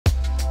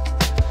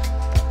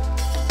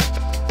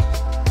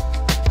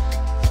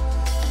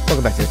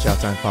Welcome back to the Chow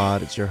Time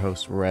Pod. It's your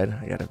host, Red.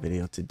 I got a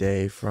video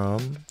today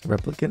from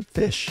Replicant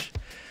Fish.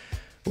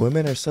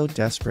 Women are so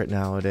desperate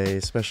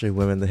nowadays, especially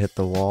women that hit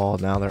the wall.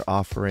 Now they're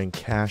offering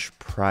cash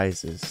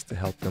prizes to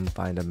help them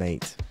find a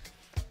mate.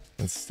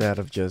 Instead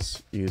of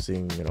just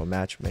using,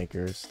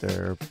 matchmakers,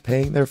 they're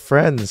paying their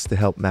friends to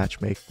help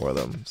matchmake for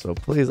them. So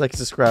please like and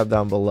subscribe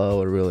down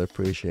below. I really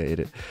appreciate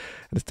it.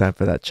 And it's time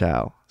for that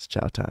chow. It's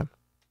chow time.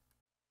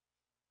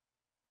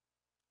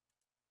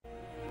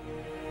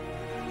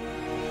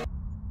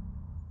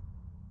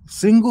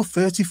 Single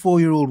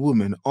 34-year-old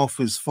woman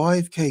offers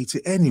 $5,000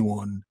 to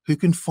anyone who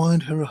can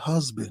find her a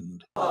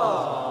husband.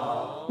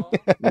 Wow,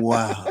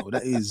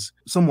 that is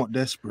somewhat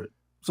desperate,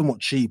 somewhat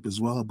cheap as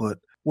well, but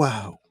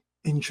wow,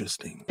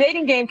 interesting.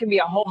 Dating game can be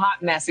a whole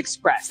hot mess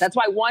express. That's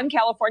why one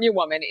California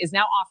woman is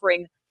now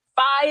offering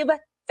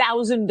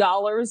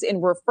 $5,000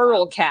 in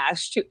referral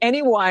cash to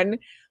anyone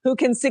who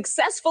can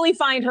successfully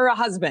find her a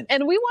husband.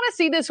 And we want to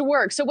see this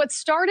work. So what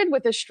started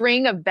with a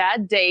string of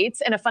bad dates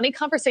and a funny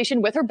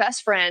conversation with her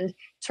best friend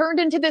turned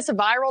into this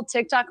viral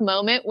TikTok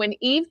moment when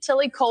Eve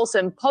Tilly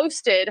Colson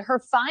posted her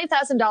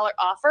 $5,000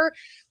 offer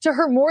to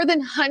her more than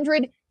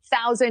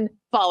 100,000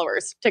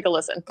 followers. Take a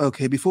listen.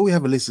 Okay, before we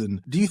have a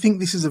listen, do you think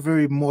this is a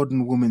very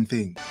modern woman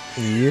thing?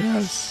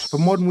 Yes. For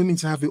modern women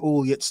to have it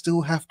all yet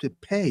still have to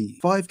pay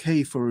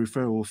 $5,000 for a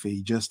referral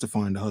fee just to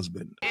find a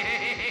husband.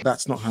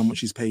 That's not how much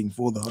she's paying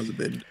for the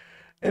husband.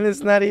 And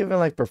it's not even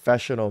like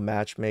professional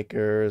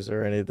matchmakers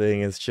or anything.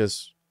 It's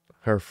just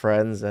her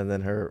friends and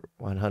then her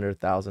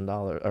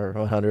 $100,000 or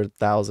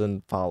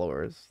 100,000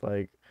 followers.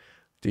 Like,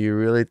 do you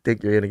really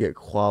think you're gonna get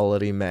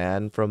quality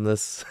man from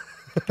this?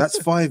 That's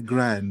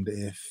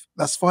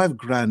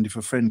 $5,000 if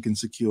a friend can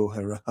secure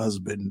her a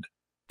husband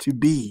to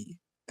be.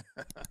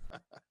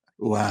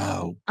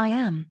 Wow. I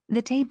am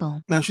the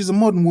table. Now, she's a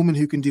modern woman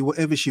who can do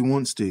whatever she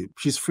wants to.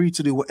 She's free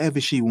to do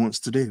whatever she wants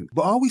to do.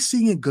 But are we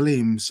seeing a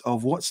glimpse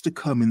of what's to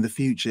come in the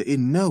future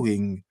in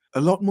knowing a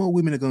lot more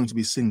women are going to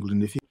be single in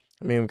the future?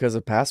 I mean, because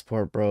of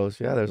passport bros,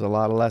 yeah, there's a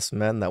lot of less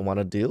men that want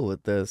to deal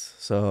with this.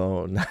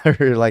 So now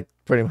you're like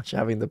pretty much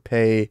having to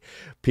pay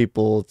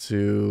people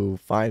to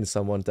find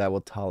someone that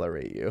will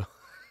tolerate you.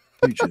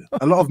 Future.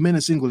 A lot of men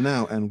are single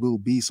now and will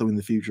be so in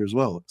the future as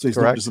well. So it's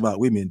Correct. not just about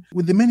women.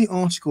 With the many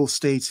articles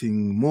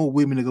stating more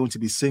women are going to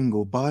be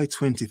single by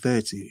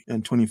 2030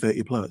 and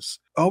 2030 plus,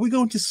 are we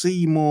going to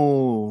see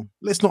more,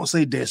 let's not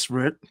say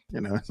desperate,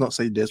 let's not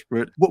say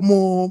desperate, but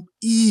more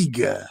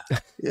eager,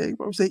 yeah, you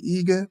probably say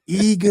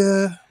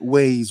eager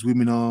ways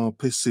women are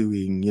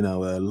pursuing,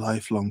 a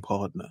lifelong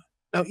partner?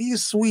 Now, he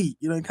is sweet.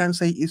 You can't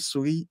say he's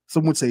sweet.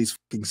 Some would say he's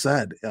fucking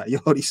sad. Yo,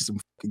 this is some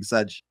fucking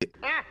sad shit.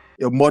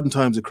 Modern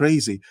times are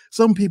crazy.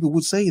 Some people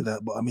would say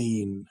that, but I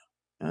mean,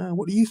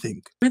 what do you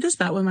think? I made this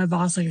bet with my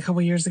boss like a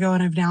couple years ago,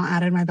 and I've now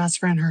added my best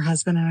friend, her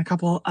husband, and a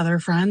couple other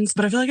friends.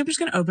 But I feel like I'm just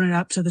going to open it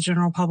up to the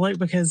general public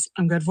because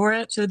I'm good for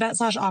it. So the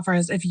bet/offer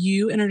is if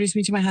you introduce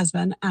me to my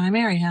husband and I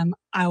marry him,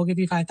 I will give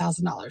you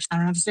 $5,000. I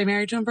don't have to stay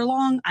married to him for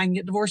long. I can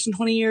get divorced in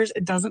 20 years.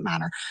 It doesn't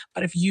matter.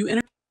 But if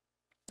you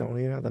Don't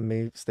you have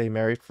to stay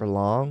married for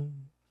long?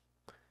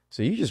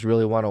 So you just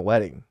really want a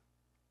wedding.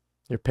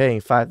 You're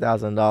paying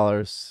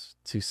 $5,000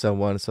 to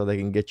someone so they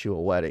can get you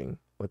a wedding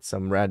with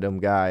some random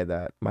guy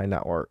that might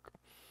not work.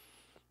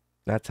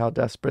 That's how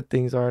desperate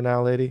things are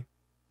now, lady.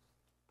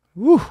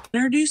 Woo.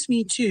 introduce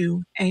me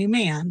to a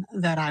man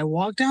that I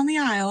walk down the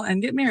aisle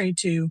and get married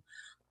to,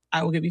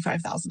 I will give you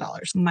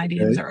 $5,000. My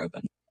DMs are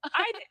open.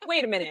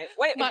 Wait a minute.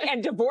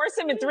 And divorce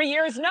him in 3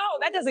 years? No,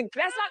 that's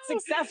not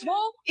successful.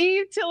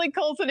 Eve Tilly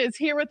Colson is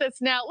here with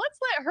us now. Let's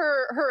let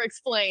her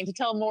explain to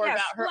tell more about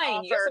her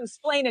offer. You have some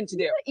explaining to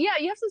do. Yeah,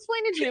 you have some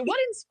explaining to do. What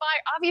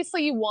inspired?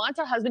 Obviously, you want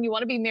a husband, you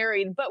want to be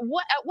married, but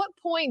at what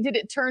point did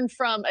it turn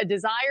from a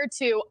desire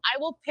to I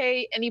will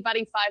pay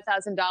anybody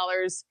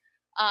 $5,000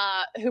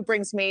 who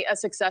brings me a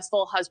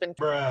successful husband?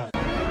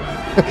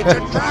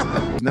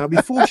 Now,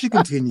 before she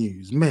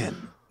continues,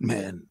 man,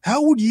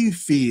 how would you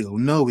feel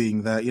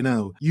knowing that,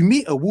 you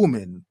meet a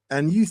woman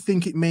and you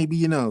think it may be,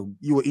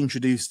 you were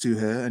introduced to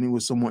her and it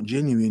was somewhat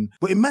genuine.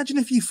 But imagine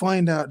if you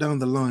find out down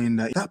the line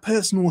that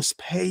person was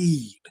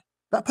paid.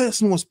 That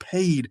person was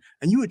paid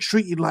and you were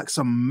treated like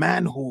some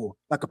man whore,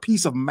 like a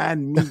piece of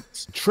man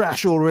meat.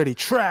 Trash already,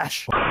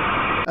 trash.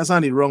 That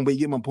sounded wrong, but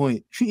you get my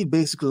point. Treated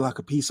basically like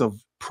a piece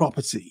of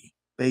property.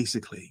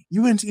 Basically,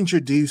 you weren't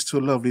introduced to a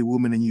lovely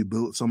woman and you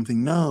built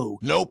something. No.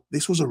 Nope.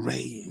 This was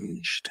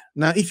arranged.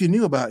 Now, if you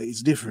knew about it,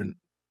 it's different.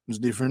 It's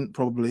different,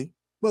 probably.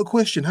 But a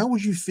question, how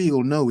would you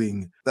feel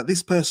knowing that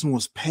this person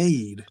was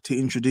paid to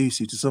introduce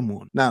you to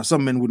someone? Now,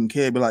 some men wouldn't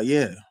care, be like,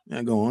 yeah,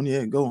 go on.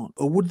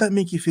 Or would that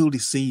make you feel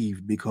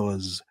deceived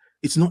because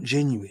it's not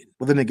genuine?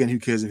 Well, then again, who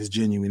cares if it's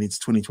genuine? It's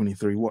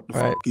 2023. What the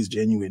fuck is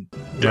genuine?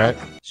 Right.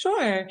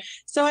 Sure.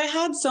 So I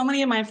had so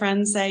many of my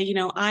friends say,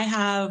 I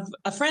have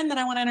a friend that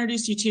I want to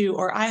introduce you to,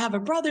 or I have a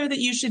brother that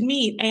you should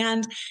meet.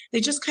 And they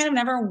just kind of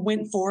never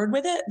went forward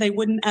with it. They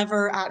wouldn't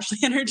ever actually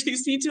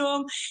introduce me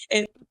to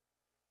them.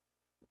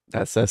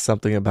 That says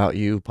something about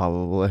you,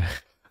 probably.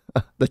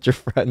 That your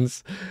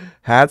friends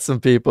had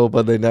some people,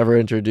 but they never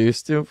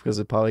introduced you because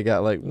it probably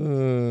got like,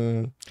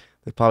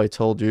 They probably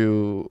told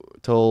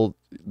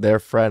their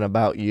friend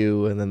about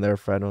you, and then their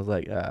friend was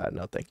like,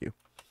 no, thank you.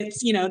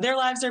 It's, their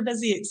lives are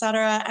busy,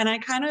 etc. And I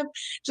kind of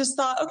just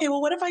thought, okay, well,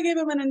 what if I gave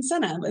them an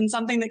incentive and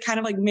something that kind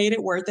of like made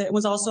it worth it? It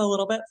was also a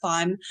little bit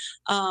fun.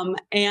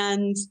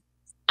 And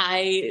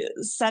I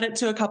said it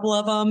to a couple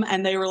of them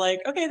and they were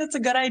like, okay, that's a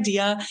good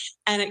idea.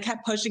 And it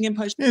kept pushing and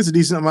pushing. Yeah, it's a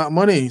decent amount of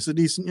money. It's a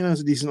decent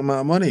amount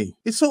of money.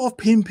 It's sort of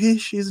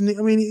pimpish, isn't it?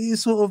 I mean, it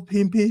is sort of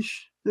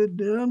pimpish.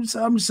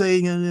 I'm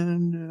saying,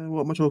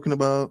 what am I talking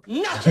about?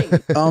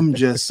 Nothing. I'm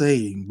just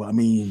saying, but I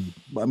mean,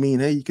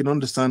 hey, you can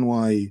understand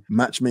why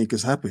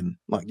matchmakers happen.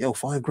 Like, yo,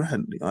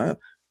 $5,000.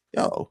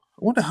 I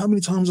wonder how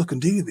many times I can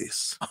do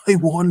this. I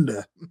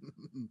wonder.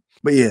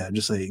 But yeah, I'm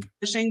just saying.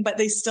 But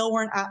they still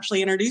weren't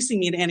actually introducing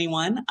me to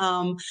anyone.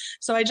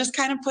 So I just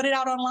kind of put it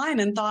out online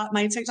and thought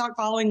my TikTok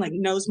following like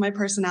knows my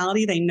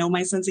personality. They know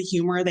my sense of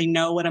humor. They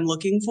know what I'm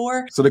looking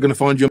for. So they're going to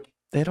find you.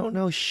 They don't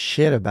know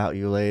shit about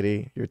you,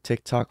 lady. Your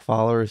TikTok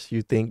followers,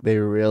 you think they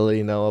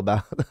really know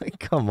about, like,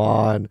 come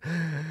on.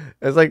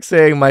 It's like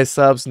saying my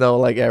subs know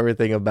like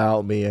everything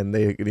about me and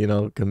they,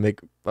 can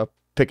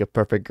pick a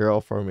perfect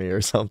girl for me or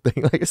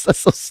something. Like, it's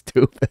so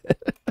stupid.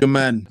 Your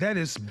man. That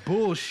is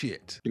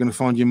bullshit. You're going to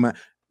find your man.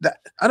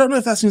 I don't know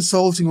if that's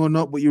insulting or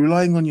not, but you're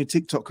relying on your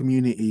TikTok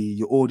community,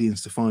 your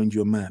audience to find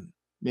your man.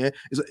 Yeah.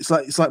 It's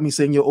like me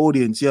saying your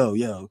audience,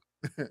 yo.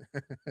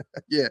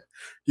 Yeah,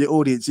 your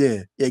audience,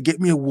 yeah, get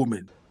me a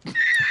woman.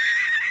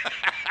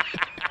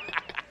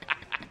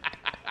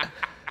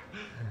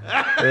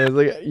 It's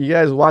like, you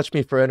guys watch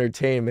me for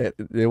entertainment.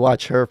 They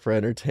watch her for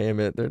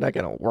entertainment. They're not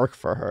gonna work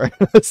for her.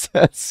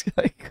 That's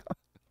like,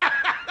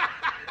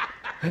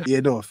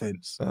 yeah, no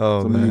offense.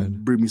 Oh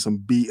man, bring me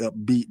some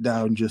beat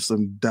down, just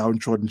some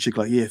downtrodden chick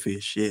like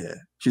Fish. Yeah,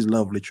 she's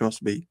lovely.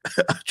 Trust me.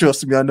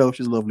 Trust me, I know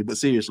she's lovely. But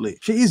seriously,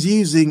 she is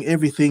using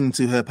everything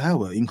to her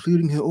power,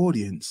 including her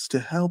audience, to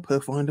help her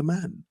find a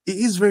man. It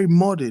is very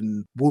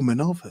modern woman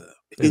of her.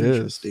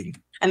 Interesting.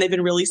 And they've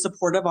been really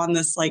supportive on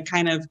this like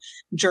kind of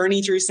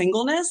journey through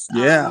singleness.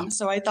 Yeah.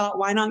 So I thought,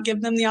 why not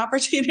give them the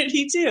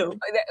opportunity too?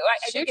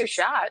 Shoot your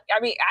shot.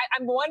 I mean,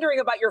 I'm wondering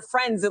about your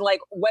friends and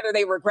like whether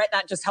they regret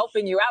not just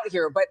helping you out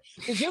here. But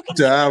did you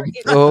consider?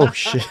 Oh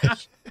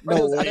shit!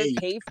 No way.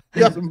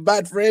 You have some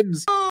bad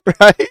friends,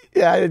 right?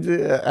 Yeah,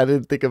 I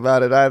didn't think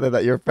about it either.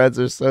 That your friends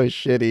are so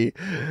shitty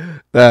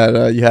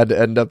that you had to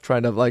end up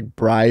trying to like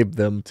bribe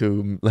them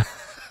to.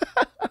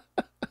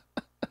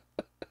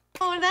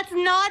 Oh, that's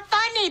not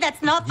funny.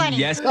 That's not funny.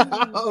 Yes.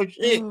 Oh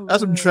shit!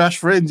 That's some trash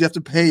friends. You have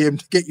to pay him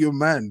to get you a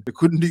man. They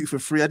couldn't do it for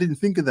free. I didn't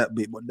think of that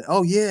bit, but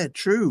oh yeah,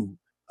 true.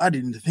 I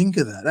didn't think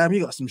of that. Damn, you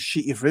got some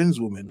shitty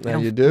friends, woman. Yeah,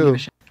 you do.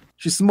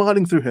 She's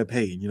smiling through her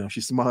pain.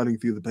 She's smiling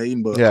through the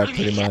pain. But yeah,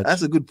 pretty much.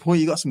 That's a good point.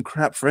 You got some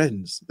crap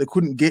friends. They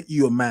couldn't get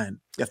you a man.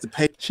 You have to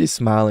pay. She's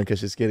smiling because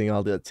she's getting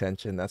all the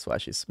attention. That's why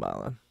she's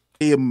smiling.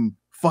 Pay them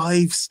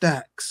 5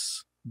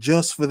 stacks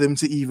just for them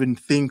to even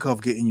think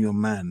of getting you a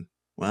man.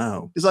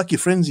 Wow. It's like your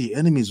friends are your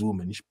enemies,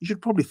 woman. You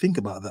should probably think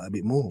about that a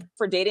bit more.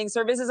 For dating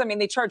services, I mean,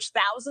 they charge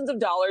thousands of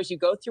dollars. You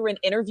go through an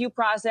interview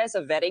process,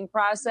 a vetting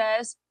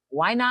process.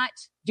 Why not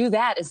do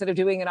that instead of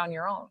doing it on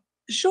your own?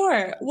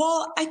 Sure.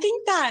 Well, I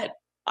think that,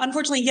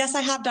 unfortunately, yes,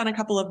 I have done a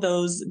couple of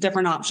those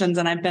different options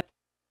and I've been.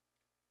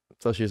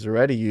 So she's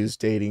already used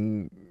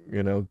dating,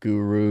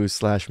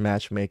 gurus /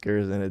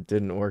 matchmakers, and it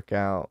didn't work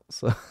out.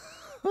 So,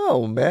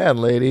 oh man,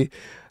 lady.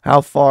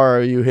 How far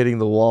are you hitting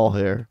the wall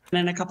here?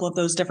 In a couple of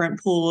those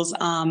different pools.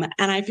 And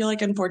I feel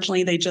like,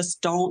 unfortunately, they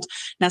just don't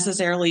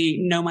necessarily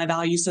know my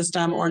value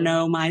system or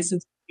know my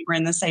sense of humor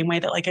in the same way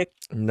that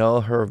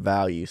know her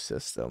value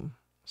system.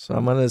 So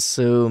I'm going to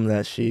assume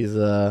that she's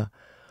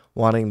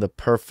wanting the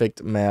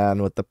perfect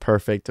man with the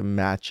perfect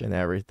match and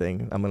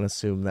everything. I'm going to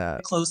assume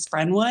that. A close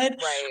friend would,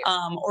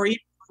 right. Or even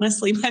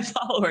honestly, my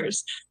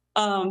followers.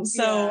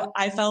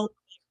 I felt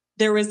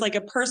there was like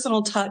a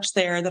personal touch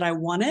there that I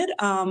wanted.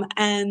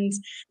 And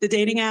the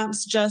dating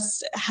apps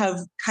just have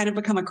kind of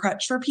become a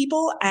crutch for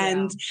people.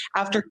 And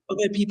after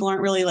COVID, people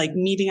aren't really like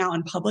meeting out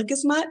in public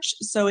as much.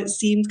 So it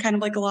seemed kind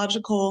of like a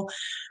logical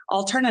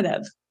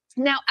alternative.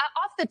 Now,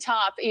 off the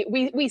top,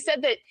 we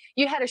said that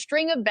you had a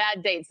string of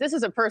bad dates. This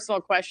is a personal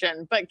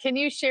question, but can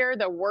you share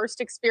the worst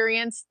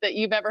experience that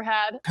you've ever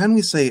had? Can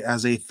we say,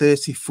 as a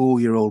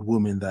 34-year-old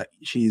woman, that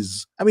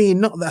she's? I mean,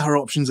 not that her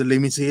options are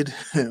limited.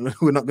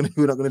 We're not going to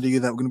do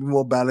that. We're going to be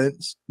more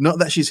balanced. Not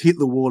that she's hit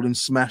the wall and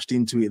smashed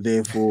into it.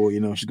 Therefore,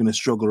 she's going to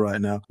struggle right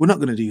now. We're not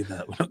going to do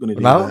that. We're not going to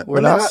do that.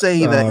 Let's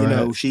say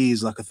that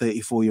she's like a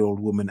 34-year-old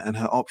woman, and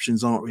her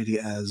options aren't really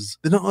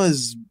they're not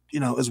as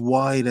as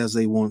wide as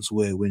they once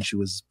were when she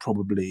was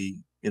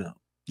probably,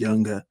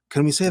 younger.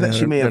 Can we say that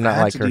she may have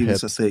had to do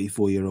this as a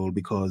 34-year-old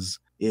because,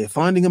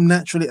 finding them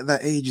naturally at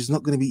that age is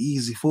not going to be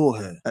easy for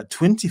her. At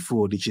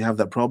 24, did she have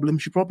that problem?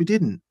 She probably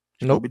didn't.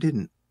 Probably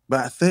didn't.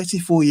 But at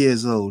 34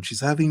 years old, she's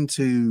having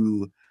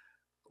to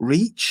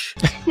reach.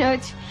 No,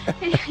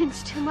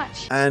 it's too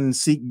much. And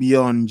seek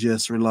beyond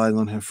just relying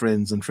on her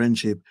friends and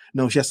friendship.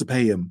 No, she has to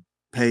pay him.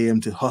 Pay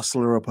him to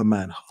hustle her up a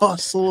man.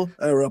 Hustle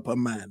her up a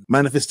man.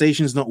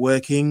 Manifestation's not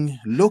working.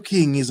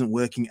 Looking isn't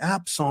working.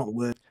 Apps aren't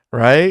working.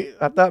 Right?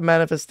 I thought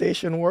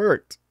manifestation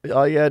worked.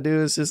 All you gotta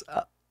do is just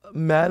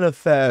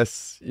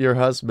manifest your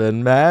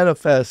husband,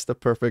 manifest the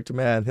perfect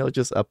man. He'll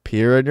just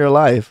appear in your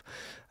life.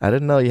 I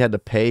didn't know you had to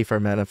pay for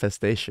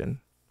manifestation.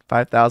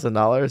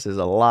 $5,000 is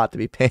a lot to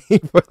be paying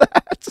for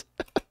that.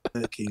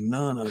 Okay,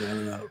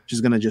 no.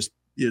 She's gonna just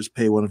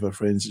pay one of her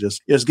friends to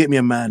just get me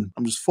a man.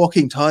 I'm just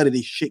fucking tired of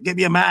this shit. Get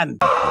me a man.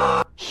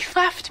 He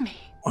left me.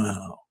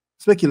 Wow.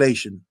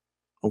 Speculation,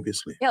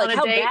 obviously. Yeah, like On a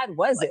how date? bad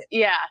was it?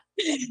 Yeah.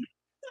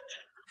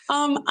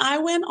 I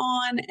went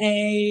on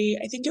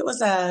I think it was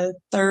a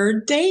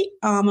third date,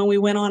 and we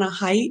went on a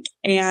hike,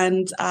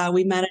 and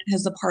we met at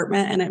his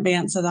apartment in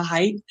advance of the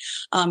hike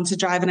to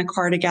drive in a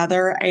car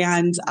together,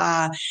 and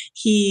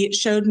he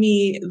showed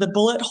me the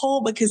bullet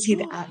hole because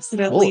he'd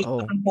accidentally Bullet hole.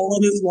 put a hole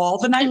in his wall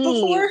the night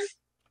before.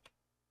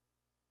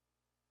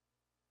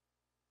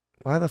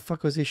 Why the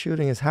fuck was he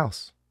shooting his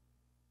house?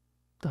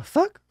 The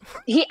fuck?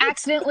 He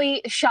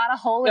accidentally shot a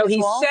hole in No, his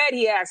he wall. said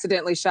he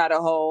accidentally shot a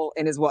hole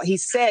in his wall. He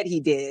said he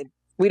did.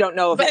 We don't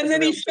know if it And was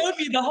then a he real showed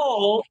me the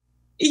hole.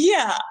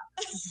 Yeah.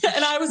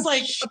 And I was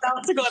like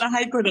about to go on a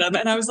hike with him,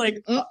 and I was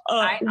like,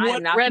 I am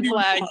what not Red do you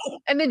flag.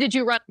 want? And then did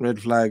you run? Red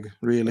flag,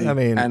 really. I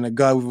mean- and a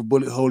guy with a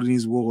bullet hole in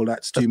his wall,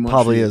 that's too That much.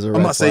 probably for you. is a I'm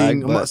red not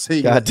saying, flag, I'm not but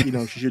saying God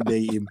that, she should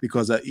date him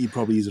because he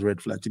probably is a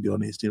red flag, to be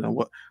honest.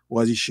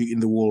 Why is he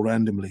shooting the wall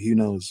randomly? Who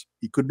knows?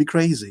 He could be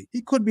crazy.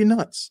 He could be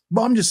nuts.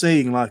 But I'm just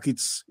saying, like,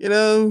 it's,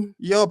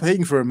 you're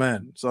paying for a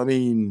man. So, I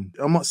mean,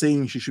 I'm not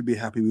saying she should be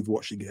happy with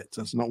what she gets.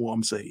 That's not what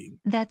I'm saying.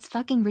 That's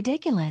fucking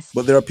ridiculous.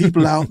 But there are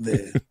people out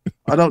there.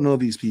 I don't know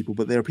these people,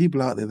 but there are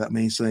people out there that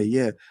may say,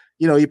 yeah,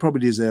 you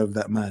probably deserve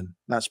that man.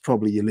 That's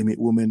probably your limit,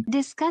 woman.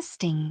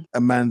 Disgusting. A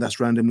man that's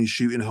randomly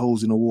shooting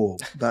holes in a wall.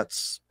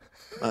 That's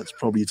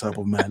probably your type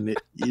of man.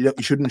 You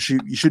shouldn't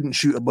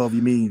shoot above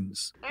your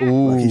means.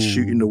 Like he's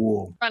shooting the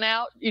wall. Run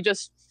out? You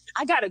just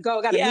I gotta go.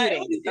 I got a Yeah,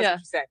 meeting. That's yeah. what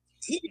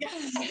you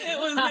said. It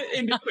was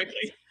ended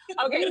quickly.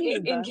 Okay,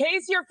 in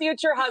case your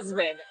future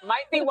husband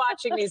might be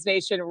watching News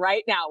Nation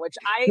right now, which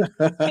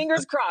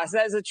fingers crossed,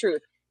 that is the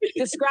truth.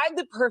 Describe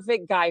the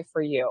perfect guy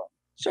for you.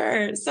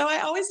 Sure. So I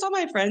always tell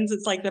my friends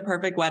it's like the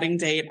perfect wedding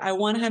date. I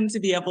want him to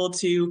be able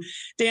to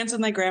dance with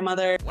my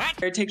grandmother,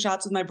 or take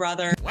shots with my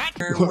brother,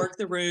 or work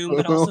the room,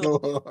 but also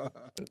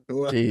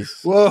Jeez.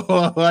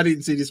 Whoa, I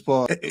didn't see this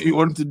part. You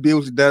wanted to be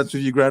able to dance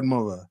with your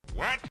grandmother.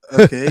 What?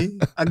 Okay.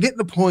 I get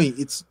the point.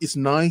 It's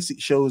nice. It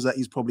shows that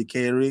he's probably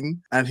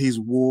caring and he's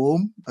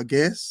warm, I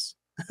guess.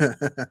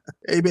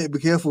 Hey, better be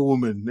careful,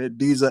 woman. There are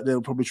dudes that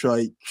they'll probably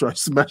try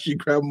smash your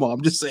grandma.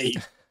 I'm just saying.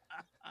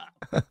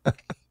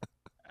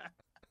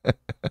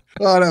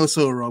 Oh, that was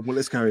so wrong. Well,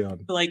 let's carry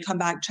on. like come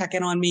back, check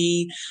in on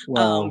me,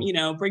 Wow.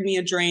 bring me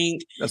a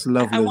drink. That's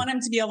lovely. I want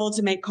him to be able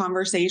to make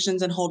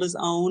conversations and hold his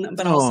own,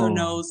 but also Oh.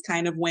 knows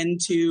kind of when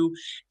to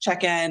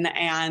check in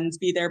and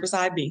be there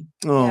beside me.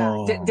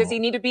 Oh. Does he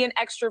need to be an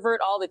extrovert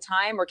all the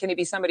time, or can he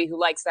be somebody who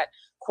likes that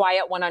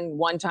quiet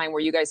one-on-one time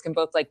where you guys can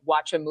both like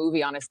watch a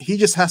movie on a He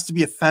just has to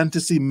be a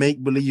fantasy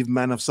make-believe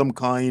man of some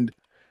kind.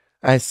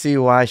 I see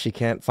why she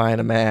can't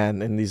find a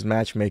man, and these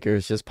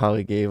matchmakers just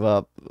probably gave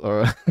up,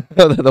 or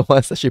they're the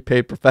ones that she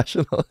paid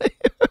professionally.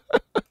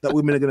 That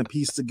women are going to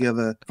piece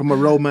together from a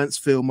romance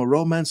film, a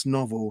romance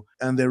novel,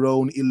 and their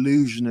own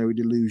illusionary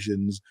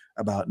delusions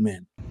about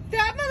men.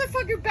 That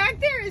motherfucker back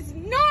there is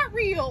not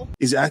real.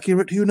 Is it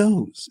accurate? Who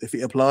knows? If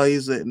it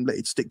applies, and let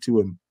it stick to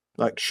him.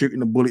 Like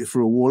shooting a bullet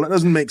through a wall. That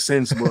doesn't make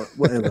sense, but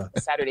whatever.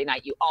 Saturday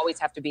night. You always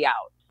have to be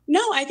out. No,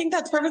 I think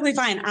that's perfectly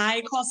fine.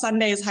 I call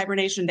Sundays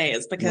hibernation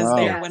days because Wow.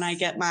 they're when I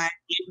get my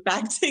life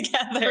back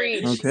together.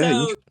 Preach. Okay.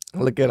 So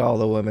Look at all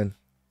the women.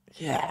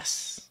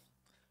 Yes.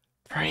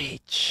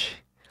 Preach.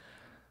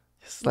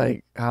 It's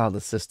like, the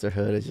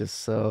sisterhood is just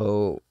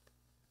so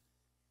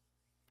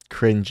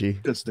cringy.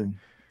 Interesting.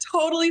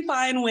 totally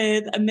fine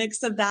with a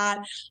mix of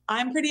that.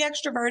 I'm pretty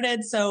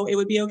extroverted, so it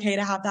would be okay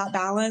to have that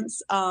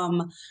balance.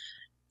 I'm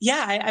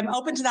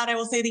open to that. I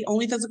will say the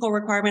only physical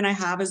requirement I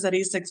have is that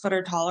he's 6 foot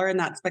or taller, and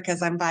that's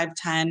because I'm 5'10",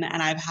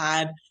 and I've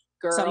had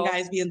some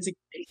guys be insecure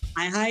in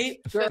my height.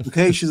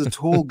 Okay, she's a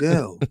tall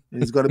girl,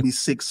 and he's got to be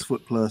 6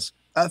 foot plus.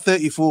 At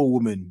 34,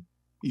 woman,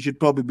 you should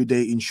probably be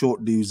dating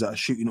short dudes that are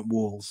shooting up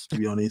walls, to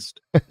be honest.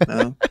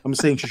 No? I'm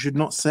saying she should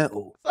not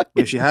settle. But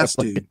if she has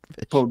to,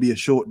 probably be a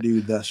short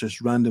dude that's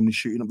just randomly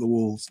shooting up the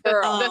walls.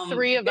 The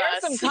three of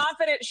There's us. some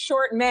confident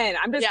short men.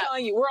 I'm just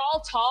telling you, we're all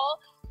tall,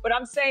 but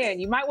I'm saying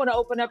you might want to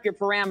open up your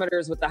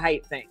parameters with the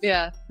height thing.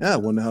 Yeah. Yeah, I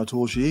wonder how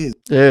tall she is.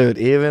 Dude,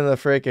 even the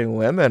freaking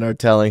women are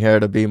telling her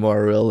to be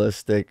more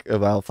realistic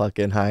about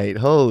fucking height.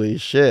 Holy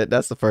shit,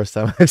 that's the first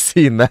time I've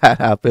seen that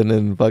happen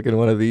in fucking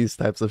one of these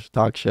types of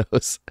talk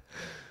shows.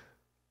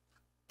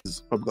 He's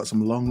probably got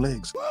some long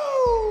legs.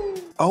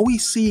 Are we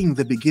seeing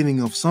the beginning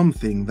of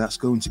something that's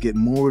going to get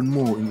more and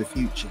more in the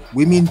future?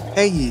 Women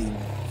paying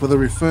for the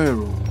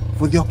referral,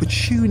 for the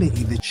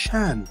opportunity, the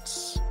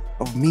chance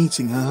of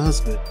meeting her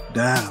husband.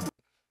 Damn.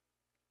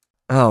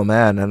 Oh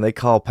man, and they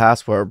call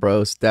Passport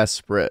Bros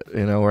desperate.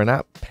 You know, we're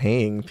not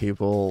paying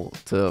people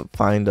to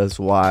find us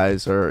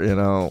wives, or, you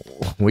know,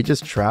 we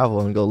just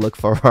travel and go look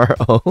for our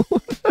own.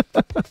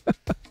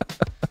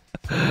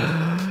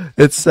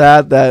 It's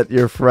sad that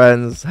your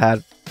friends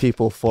had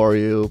people for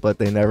you, but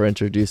they never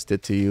introduced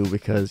it to you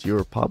because you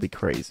were probably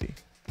crazy.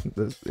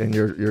 And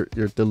you're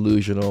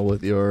delusional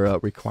with your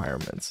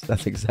requirements.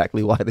 That's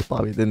exactly why they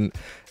probably didn't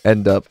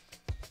end up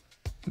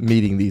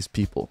meeting these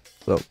people.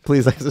 So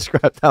please like,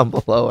 subscribe down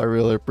below. I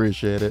really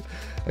appreciate it.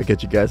 I'll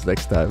catch you guys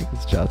next time.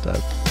 It's chow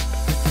time.